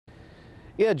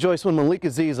Yeah, Joyce, when Malik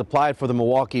Aziz applied for the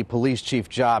Milwaukee police chief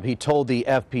job, he told the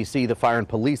FPC, the Fire and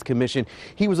Police Commission,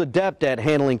 he was adept at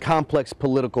handling complex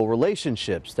political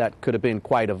relationships. That could have been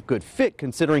quite a good fit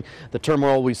considering the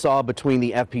turmoil we saw between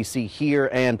the FPC here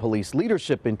and police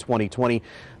leadership in 2020.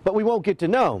 But we won't get to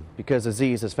know because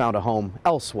Aziz has found a home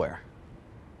elsewhere.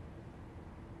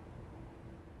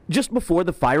 Just before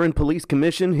the Fire and Police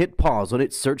Commission hit pause on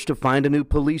its search to find a new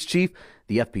police chief,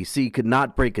 the FPC could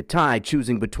not break a tie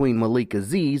choosing between Malik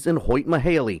Aziz and Hoyt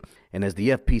Mahaley. And as the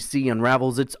FPC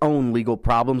unravels its own legal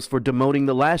problems for demoting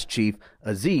the last chief,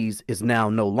 Aziz is now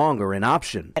no longer an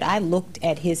option. I looked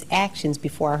at his actions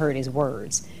before I heard his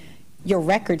words. Your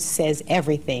record says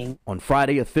everything. On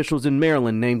Friday, officials in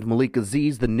Maryland named Malik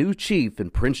Aziz the new chief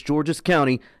in Prince George's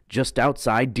County, just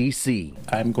outside D.C.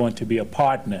 I'm going to be a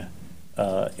partner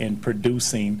in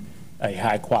producing a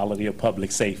high quality of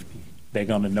public safety. They're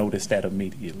going to notice that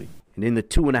immediately. And in the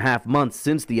 2.5 months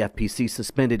since the FPC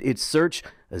suspended its search,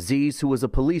 Aziz, who was a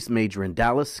police major in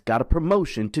Dallas, got a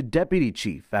promotion to deputy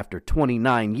chief after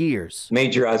 29 years.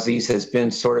 Major Aziz has been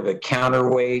sort of a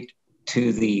counterweight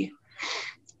to the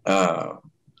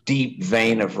deep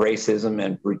vein of racism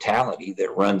and brutality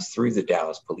that runs through the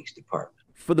Dallas Police Department.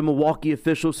 For the Milwaukee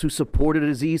officials who supported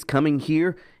Aziz coming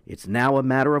here, it's now a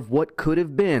matter of what could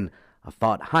have been, a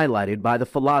thought highlighted by the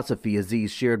philosophy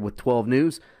Aziz shared with 12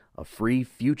 News, a free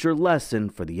future lesson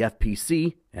for the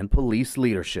FPC and police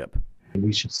leadership.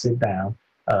 We should sit down,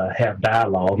 have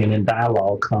dialogue, and in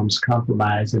dialogue comes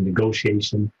compromise and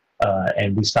negotiation,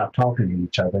 and we stop talking to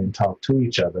each other and talk to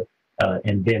each other.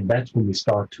 And then that's when we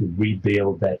start to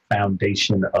rebuild that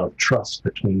foundation of trust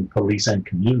between police and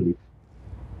community.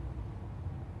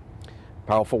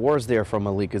 Powerful words there from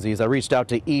Malik Aziz. I reached out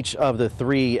to each of the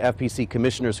 3 FPC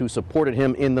commissioners who supported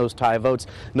him in those tie votes.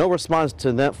 No response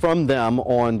from them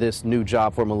on this new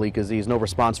job for Malik Aziz. No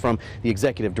response from the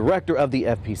executive director of the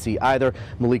FPC either.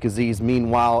 Malik Aziz,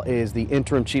 meanwhile, is the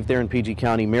interim chief there in PG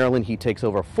County, Maryland. He takes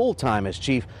over full-time as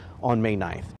chief on May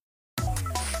 9th.